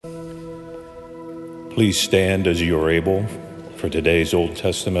Please stand as you are able for today's Old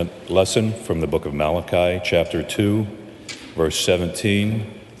Testament lesson from the book of Malachi, chapter 2, verse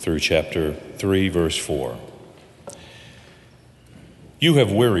 17 through chapter 3, verse 4. You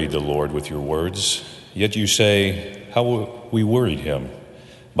have wearied the Lord with your words, yet you say, how we worried him?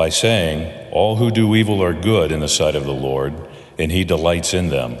 By saying, all who do evil are good in the sight of the Lord, and he delights in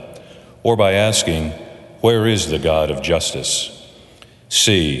them. Or by asking, where is the God of justice?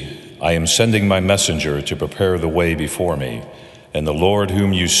 See, I am sending my messenger to prepare the way before me, and the Lord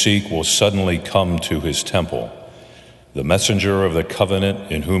whom you seek will suddenly come to his temple. The messenger of the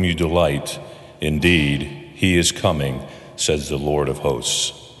covenant in whom you delight, indeed, he is coming, says the Lord of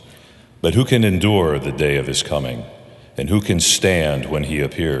hosts. But who can endure the day of his coming? And who can stand when he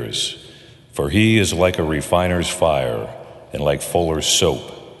appears? For he is like a refiner's fire and like fuller's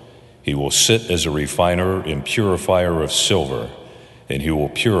soap. He will sit as a refiner and purifier of silver, and he will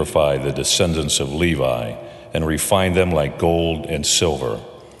purify the descendants of Levi and refine them like gold and silver,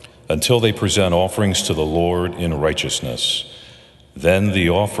 until they present offerings to the Lord in righteousness. Then the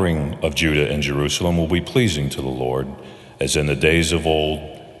offering of Judah and Jerusalem will be pleasing to the Lord, as in the days of old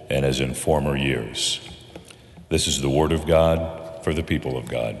and as in former years. This is the word of God for the people of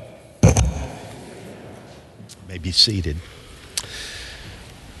God. You may be seated.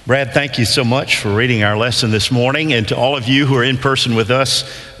 Brad, thank you so much for reading our lesson this morning. And to all of you who are in person with us,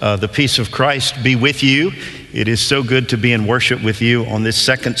 the peace of Christ be with you. It is so good to be in worship with you on this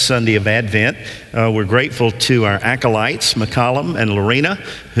second Sunday of Advent. We're grateful to our acolytes, McCollum and Lorena,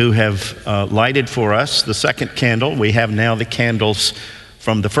 who have lighted for us the second candle. We have now the candles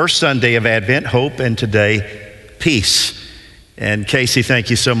from the first Sunday of Advent, Hope, and today, Peace. And Casey,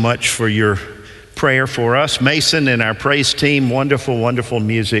 thank you so much for your prayer for us. Mason and our praise team, wonderful, wonderful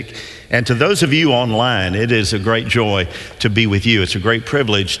music. And to those of you online, it is a great joy to be with you. It's a great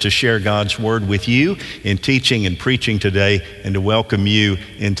privilege to share God's word with you in teaching and preaching today, and to welcome you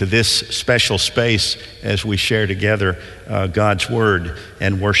into this special space as we share together God's word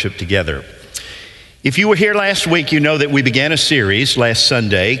and worship together. If you were here last week, you know that we began a series last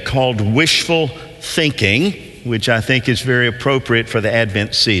Sunday called Wishful Thinking, which I think is very appropriate for the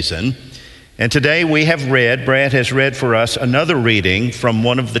Advent season. And today Brad has read for us another reading from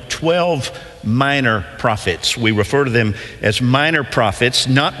one of the 12 minor prophets. We refer to them as minor prophets,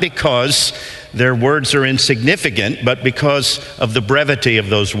 not because their words are insignificant, but because of the brevity of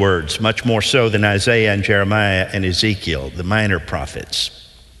those words, much more so than Isaiah and Jeremiah and Ezekiel, the minor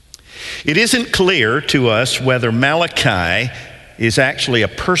prophets. It isn't clear to us whether Malachi is actually a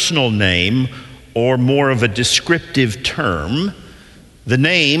personal name or more of a descriptive term. The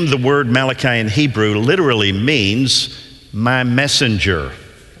name, the word Malachi in Hebrew, literally means my messenger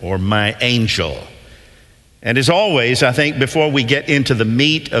or my angel. And as always, I think before we get into the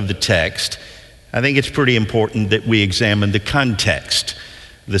meat of the text, I think it's pretty important that we examine the context,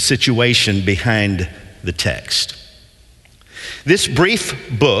 the situation behind the text. This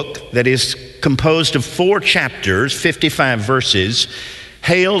brief book that is composed of 4 chapters, 55 verses,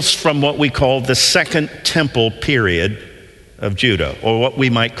 hails from what we call the Second Temple period of Judah, or what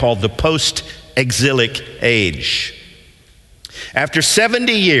we might call the post-exilic age. After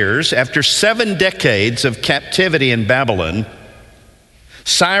 70 years, after 7 decades of captivity in Babylon,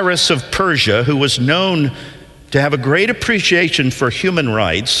 Cyrus of Persia, who was known to have a great appreciation for human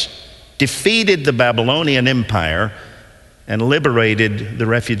rights, defeated the Babylonian Empire and liberated the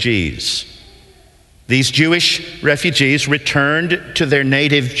refugees. These Jewish refugees returned to their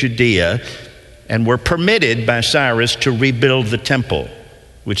native Judea and were permitted by Cyrus to rebuild the temple,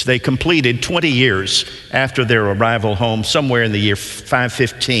 which they completed 20 years after their arrival home, somewhere in the year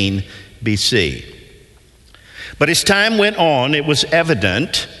 515 BC. But as time went on, it was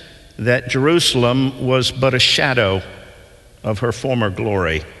evident that Jerusalem was but a shadow of her former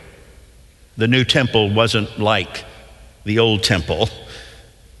glory. The new temple wasn't like the old temple,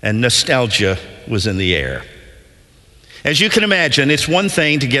 and nostalgia was in the air. As you can imagine, it's one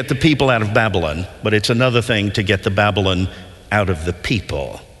thing to get the people out of Babylon, but it's another thing to get the Babylon out of the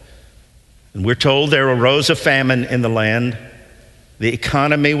people. And we're told there arose a famine in the land. The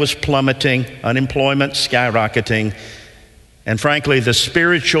economy was plummeting, unemployment skyrocketing, and frankly, the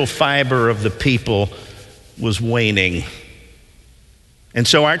spiritual fiber of the people was waning. And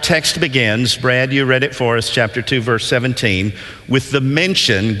so our text begins, Brad, you read it for us, chapter 2, verse 17, with the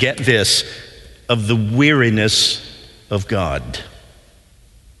mention, get this, of the weariness of God.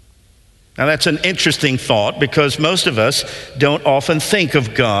 Now that's an interesting thought, because most of us don't often think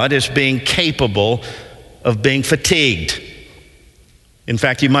of God as being capable of being fatigued. In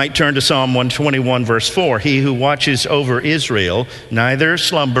fact, you might turn to Psalm 121, verse 4. He who watches over Israel neither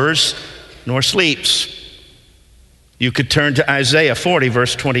slumbers nor sleeps. You could turn to Isaiah 40,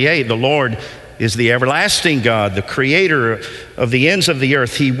 verse 28. The Lord is the everlasting God, the creator of the ends of the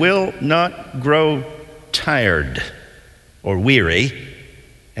earth. He will not grow tired or weary,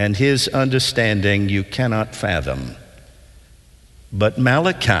 and his understanding you cannot fathom. But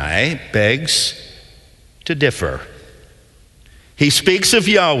Malachi begs to differ. He speaks of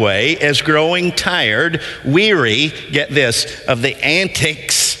Yahweh as growing tired, weary, get this, of the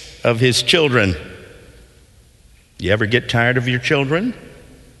antics of his children. You ever get tired of your children?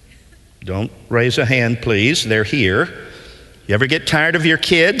 Don't raise a hand, please. They're here. You ever get tired of your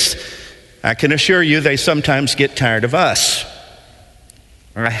kids? I can assure you they sometimes get tired of us.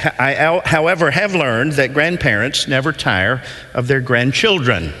 I, however, have learned that grandparents never tire of their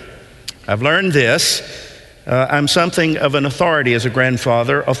grandchildren. I've learned this. I'm something of an authority as a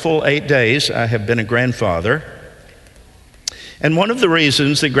grandfather. A full 8 days I have been a grandfather. And one of the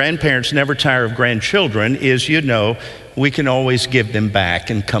reasons that grandparents never tire of grandchildren is, we can always give them back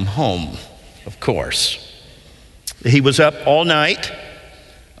and come home, of course. He was up all night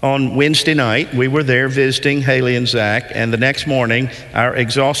on Wednesday night. We were there visiting Haley and Zach, and the next morning, our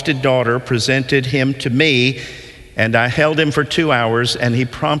exhausted daughter presented him to me, and I held him for 2 hours, and he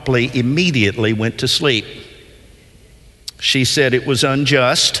promptly, immediately went to sleep. She said it was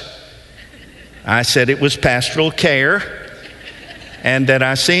unjust. I said it was pastoral care, and that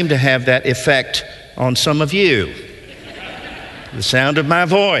I seem to have that effect on some of you. The sound of my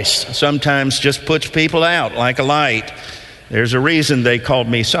voice sometimes just puts people out like a light. There's a reason they called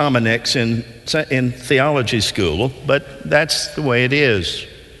me Somonix in theology school, but that's the way it is.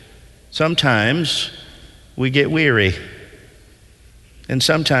 Sometimes we get weary, and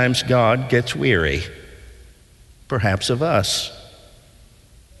sometimes God gets weary, perhaps of us.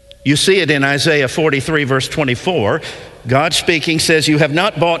 You see it in Isaiah 43, verse 24. God speaking says, "You have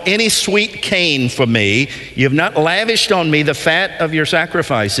not bought any sweet cane for me. You have not lavished on me the fat of your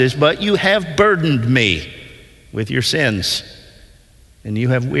sacrifices, but you have burdened me with your sins, and you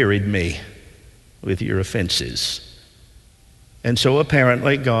have wearied me with your offenses." And so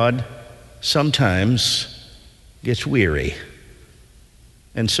apparently God sometimes gets weary.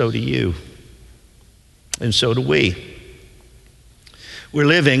 And so do you. And so do we. We're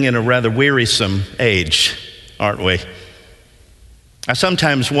living in a rather wearisome age, aren't we? I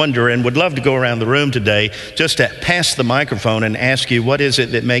sometimes wonder and would love to go around the room today just to pass the microphone and ask you, what is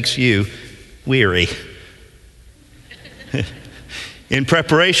it that makes you weary? In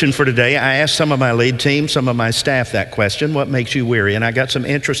preparation for today, I asked some of my lead team, some of my staff that question, what makes you weary? And I got some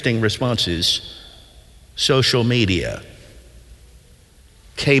interesting responses. Social media,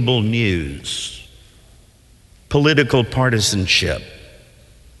 cable news, political partisanship,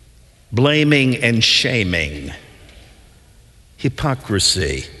 blaming and shaming,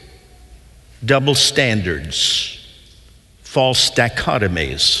 hypocrisy, double standards, false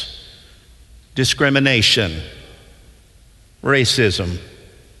dichotomies, discrimination, racism,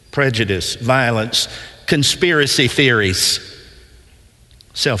 prejudice, violence, conspiracy theories,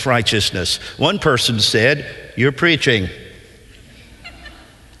 self-righteousness. One person said, "You're preaching."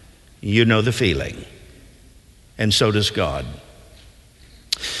 You know the feeling. And so does God.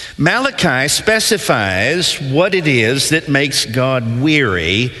 Malachi specifies what it is that makes God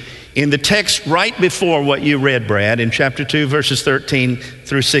weary in the text right before what you read, Brad, in chapter 2, verses 13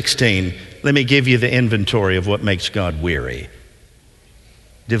 through 16. Let me give you the inventory of what makes God weary.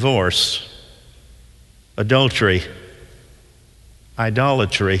 Divorce, adultery,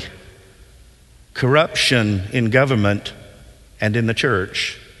 idolatry, corruption in government and in the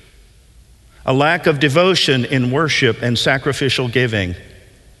church, a lack of devotion in worship and sacrificial giving,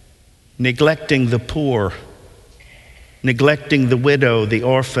 neglecting the poor, neglecting the widow, the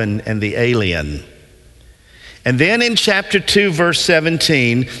orphan, and the alien. And then in chapter 2, verse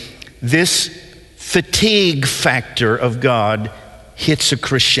 17, this fatigue factor of God hits a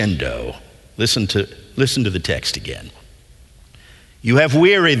crescendo. Listen to the text again. "You have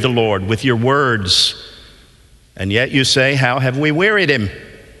wearied the Lord with your words, and yet you say, 'How have we wearied him?'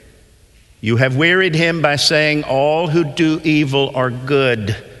 You have wearied him by saying, 'All who do evil are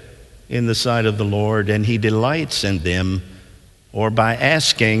good in the sight of the Lord, and he delights in them,' or by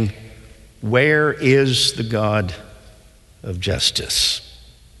asking, 'Where is the God of justice?'"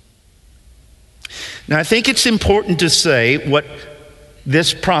 Now, I think it's important to say what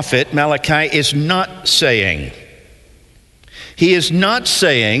this prophet, Malachi, is not saying. He is not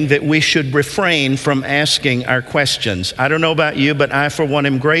saying that we should refrain from asking our questions. I don't know about you, but I, for one,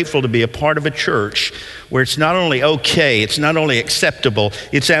 am grateful to be a part of a church where it's not only okay, it's not only acceptable,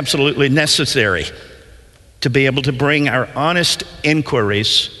 it's absolutely necessary to be able to bring our honest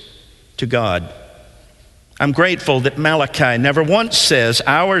inquiries to God. I'm grateful that Malachi never once says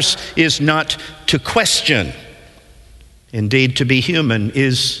ours is not to question. Indeed, to be human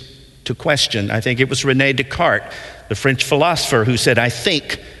is to question. I think it was René Descartes, the French philosopher, who said, "I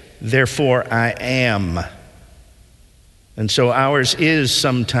think, therefore I am." And so ours is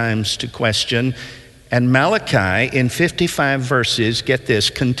sometimes to question. And Malachi, in 55 verses, get this,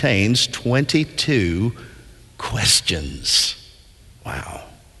 contains 22 questions. Wow.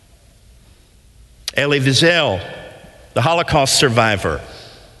 Elie Wiesel, the Holocaust survivor,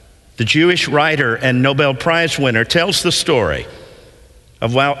 the Jewish writer and Nobel Prize winner, tells the story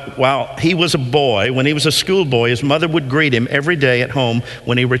of while he was a boy, when he was a schoolboy, his mother would greet him every day at home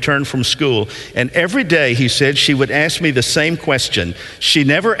when he returned from school. And every day, he said, she would ask me the same question. She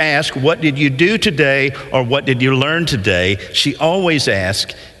never asked, "What did you do today?" or "What did you learn today?" She always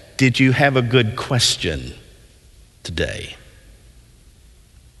asked, "Did you have a good question today?"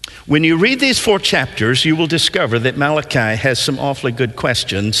 When you read these 4 chapters, you will discover that Malachi has some awfully good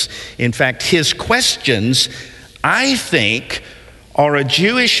questions. In fact, his questions, I think, are a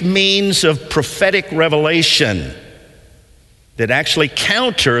Jewish means of prophetic revelation that actually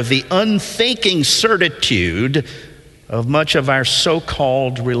counter the unthinking certitude of much of our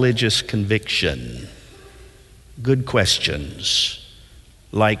so-called religious conviction. Good questions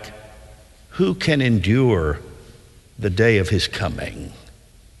like, who can endure the day of his coming?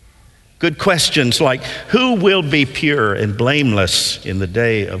 Good questions like, who will be pure and blameless in the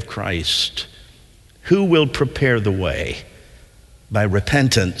day of Christ? Who will prepare the way by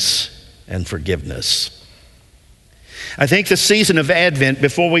repentance and forgiveness? I think the season of Advent,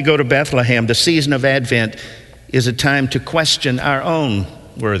 before we go to Bethlehem, the season of Advent is a time to question our own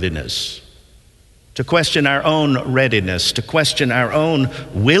worthiness, to question our own readiness, to question our own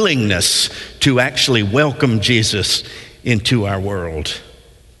willingness to actually welcome Jesus into our world.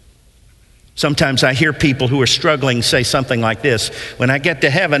 Sometimes I hear people who are struggling say something like this: when I get to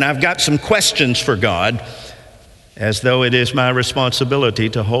heaven, I've got some questions for God, as though it is my responsibility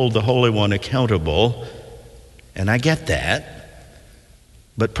to hold the Holy One accountable. And I get that.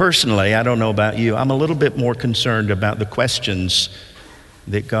 But personally, I don't know about you, I'm a little bit more concerned about the questions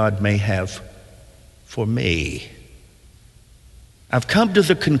that God may have for me. I've come to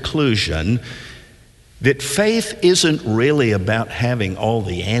the conclusion that faith isn't really about having all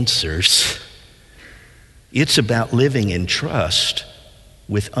the answers. It's about living in trust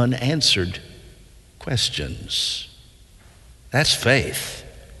with unanswered questions. That's faith.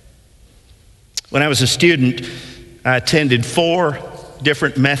 When I was a student, I attended 4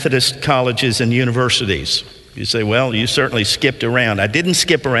 different Methodist colleges and universities. You say, well, you certainly skipped around. I didn't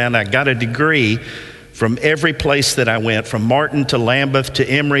skip around. I got a degree from every place that I went, from Martin to Lambeth to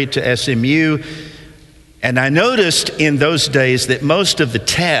Emory to SMU. And I noticed in those days that most of the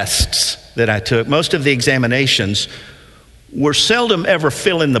tests that I took, most of the examinations, were seldom ever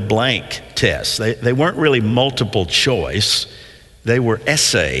fill-in-the-blank tests. They weren't really multiple choice. They were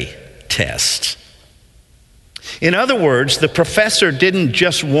essay tests. In other words, the professor didn't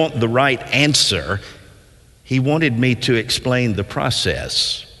just want the right answer. He wanted me to explain the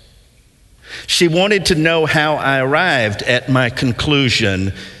process. She wanted to know how I arrived at my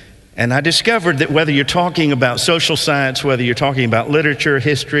conclusion. And I discovered that whether you're talking about social science, whether you're talking about literature,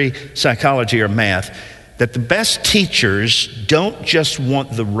 history, psychology, or math, that the best teachers don't just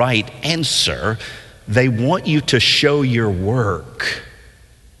want the right answer, they want you to show your work.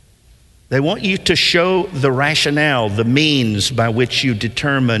 They want you to show the rationale, the means by which you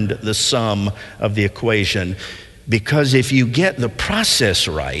determined the sum of the equation. Because if you get the process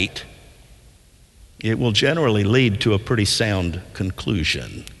right, it will generally lead to a pretty sound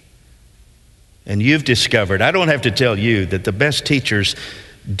conclusion. And you've discovered, I don't have to tell you, that the best teachers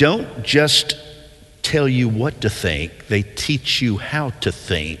don't just tell you what to think, they teach you how to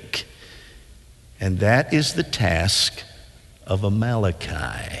think. And that is the task of a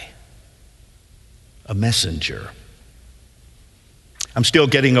Malachi, a messenger. I'm still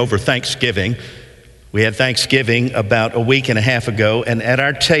getting over Thanksgiving. We had Thanksgiving about a week and a half ago, and at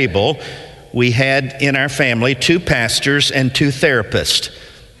our table, we had in our family 2 pastors and 2 therapists.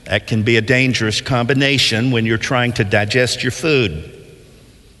 That can be a dangerous combination when you're trying to digest your food.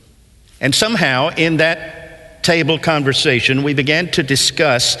 And somehow in that table conversation, we began to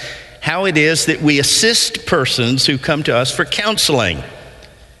discuss how it is that we assist persons who come to us for counseling.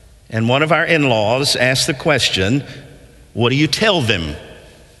 And one of our in-laws asked the question, what do you tell them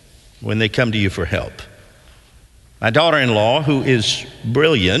when they come to you for help? My daughter-in-law, who is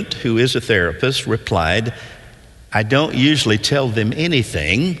brilliant, who is a therapist, replied, I don't usually tell them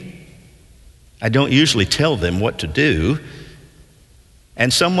anything. I don't usually tell them what to do.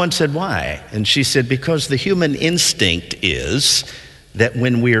 And someone said, why? And she said, because the human instinct is that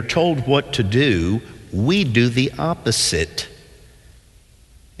when we are told what to do, we do the opposite.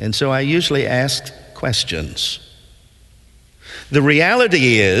 And so I usually ask questions. The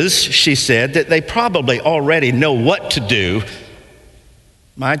reality is, she said, that they probably already know what to do.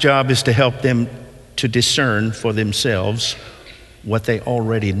 My job is to help them to discern for themselves what they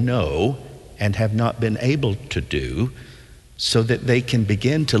already know and have not been able to do, so that they can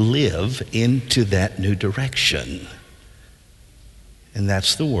begin to live into that new direction. And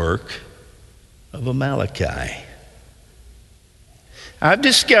that's the work of a Malachi. I've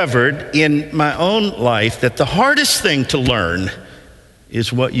discovered in my own life that the hardest thing to learn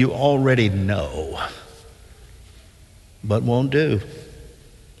is what you already know, but won't do.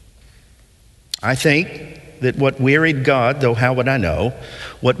 I think that what wearied God, though how would I know,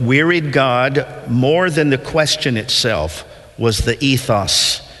 what wearied God more than the question itself was the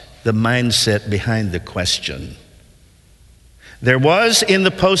ethos, the mindset behind the question. There was in the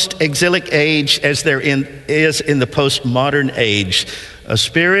post-exilic age, as there is in the postmodern age, a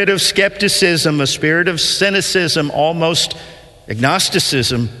spirit of skepticism, a spirit of cynicism, almost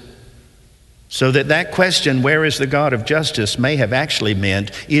agnosticism, so that question, where is the God of justice, may have actually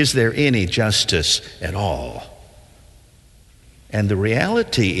meant, is there any justice at all? And the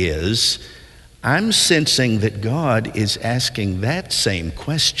reality is, I'm sensing that God is asking that same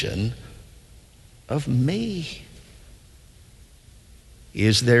question of me.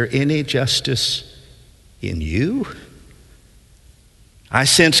 Is there any justice in you? I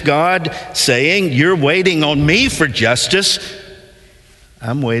sense God saying, you're waiting on me for justice.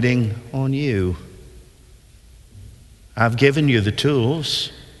 I'm waiting on you. I've given you the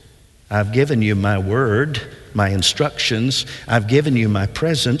tools. I've given you my word, my instructions. I've given you my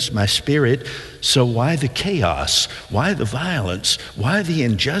presence, my spirit. So why the chaos? Why the violence? Why the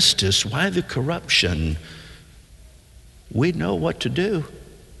injustice? Why the corruption? We know what to do,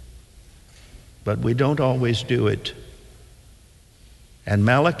 but we don't always do it. And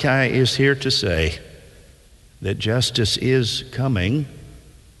Malachi is here to say that justice is coming,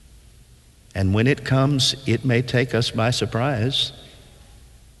 and when it comes, it may take us by surprise.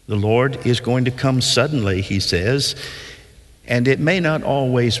 The Lord is going to come suddenly, he says, and it may not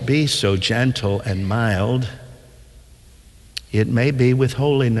always be so gentle and mild. It may be with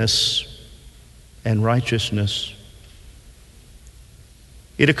holiness and righteousness.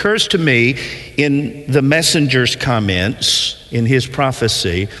 It occurs to me in the messenger's comments in his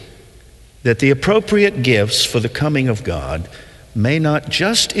prophecy that the appropriate gifts for the coming of God may not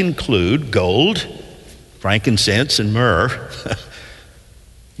just include gold, frankincense, and myrrh,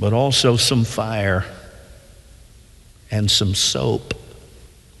 but also some fire and some soap.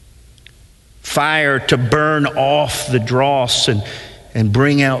 Fire to burn off the dross and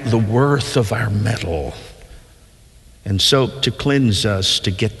bring out the worth of our metal. And soap to cleanse us,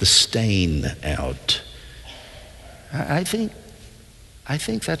 to get the stain out. I think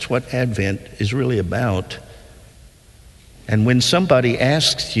that's what Advent is really about. And when somebody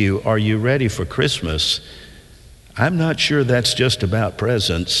asks you, are you ready for Christmas? I'm not sure that's just about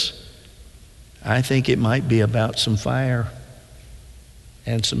presents. I think it might be about some fire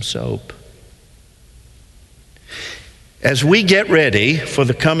and some soap. As we get ready for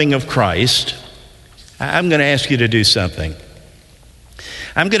the coming of Christ, I'm going to ask you to do something.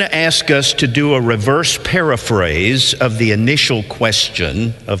 I'm going to ask us to do a reverse paraphrase of the initial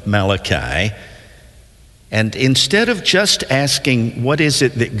question of Malachi. And instead of just asking, what is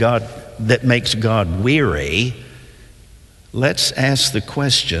it that makes God weary? Let's ask the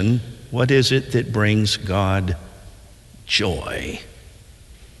question, what is it that brings God joy?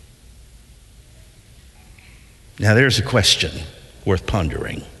 Now there's a question worth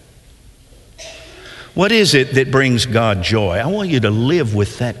pondering. What is it that brings God joy? I want you to live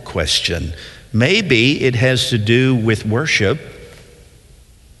with that question. Maybe it has to do with worship.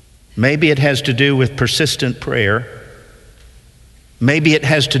 Maybe it has to do with persistent prayer. Maybe it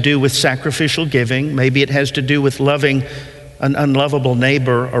has to do with sacrificial giving. Maybe it has to do with loving an unlovable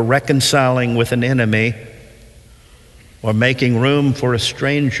neighbor, or reconciling with an enemy, or making room for a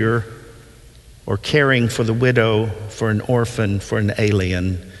stranger, or caring for the widow, for an orphan, for an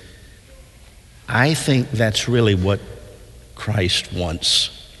alien. I think that's really what Christ wants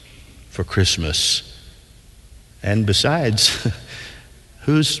for Christmas. And besides,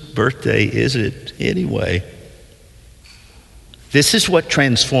 whose birthday is it anyway? This is what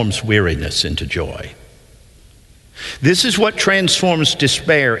transforms weariness into joy. This is what transforms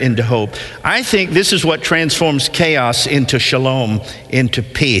despair into hope. I think this is what transforms chaos into shalom, into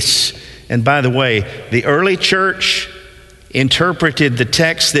peace. And by the way, the early church interpreted the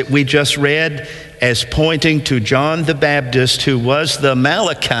text that we just read as pointing to John the Baptist, who was the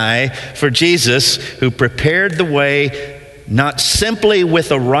Malachi for Jesus, who prepared the way not simply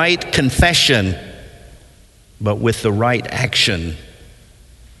with a right confession, but with the right action.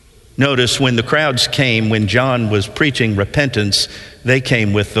 Notice when the crowds came, when John was preaching repentance, they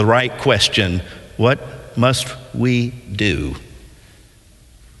came with the right question: what must we do?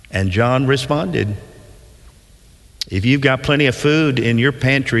 And John responded, if you've got plenty of food in your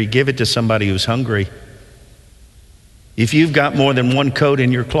pantry, give it to somebody who's hungry. If you've got more than one coat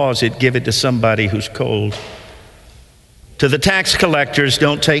in your closet, give it to somebody who's cold. To the tax collectors,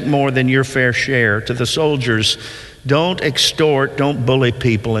 don't take more than your fair share. To the soldiers, don't extort, don't bully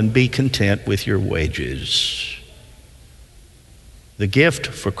people, and be content with your wages. The gift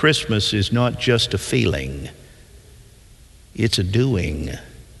for Christmas is not just a feeling, it's a doing.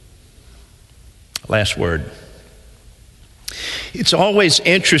 Last word. It's always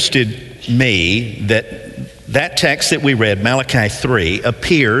interested me that text that we read, Malachi 3,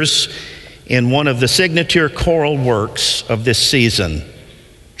 appears in one of the signature choral works of this season,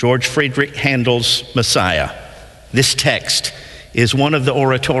 George Friedrich Handel's Messiah. This text is one of the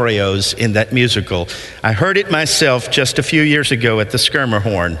oratorios in that musical. I heard it myself just a few years ago at the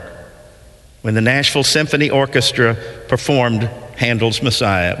Schermerhorn when the Nashville Symphony Orchestra performed Handel's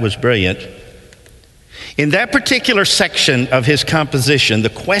Messiah. It was brilliant. In that particular section of his composition, the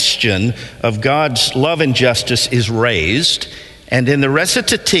question of God's love and justice is raised, and in the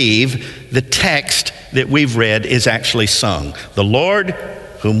recitative, the text that we've read is actually sung. The Lord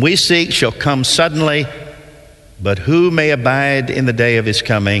whom we seek shall come suddenly, but who may abide in the day of his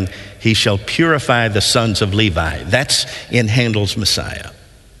coming? He shall purify the sons of Levi. That's in Handel's Messiah.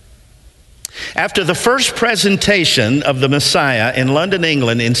 After the first presentation of the Messiah in London,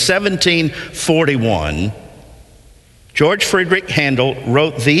 England in 1741, George Friedrich Handel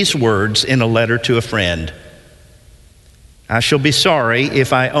wrote these words in a letter to a friend: I shall be sorry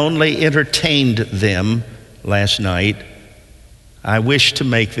if I only entertained them last night. I wish to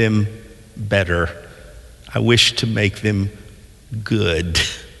make them better. I wish to make them good.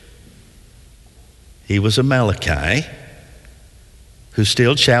 He was a Malachi who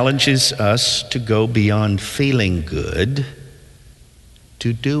still challenges us to go beyond feeling good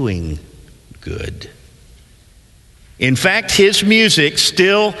to doing good. In fact, his music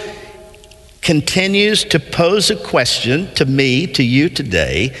still continues to pose a question to me, to you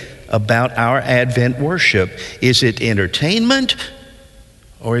today, about our Advent worship. Is it entertainment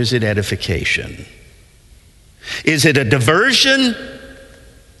or is it edification? Is it a diversion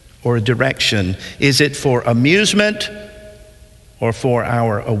or a direction? Is it for amusement or for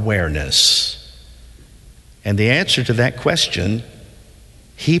our awareness? And the answer to that question,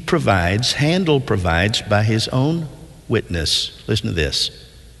 Handel provides by his own witness. Listen to this.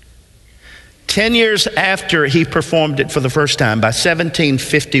 10 years after he performed it for the first time, by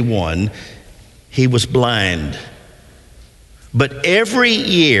 1751, he was blind. But every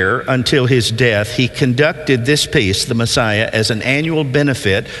year until his death, he conducted this piece, the Messiah, as an annual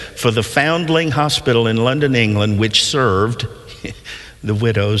benefit for the Foundling Hospital in London, England, which served the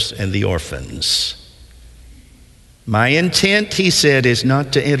widows and the orphans. My intent, he said, is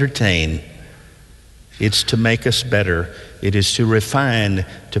not to entertain. It's to make us better. It is to refine,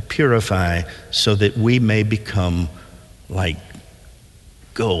 to purify, so that we may become like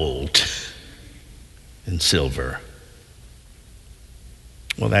gold and silver.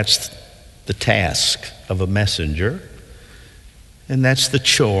 Well, that's the task of a messenger, and that's the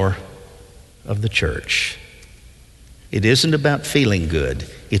chore of the church. It isn't about feeling good,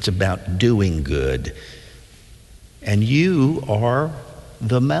 it's about doing good. And you are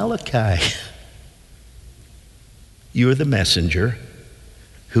the Malachi. You're the messenger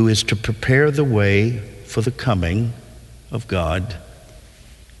who is to prepare the way for the coming of God,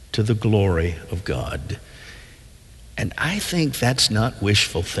 to the glory of God. And I think that's not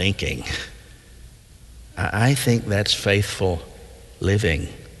wishful thinking. I think that's faithful living.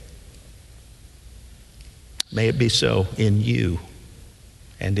 May it be so in you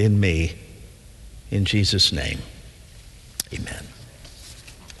and in me. In Jesus' name, amen.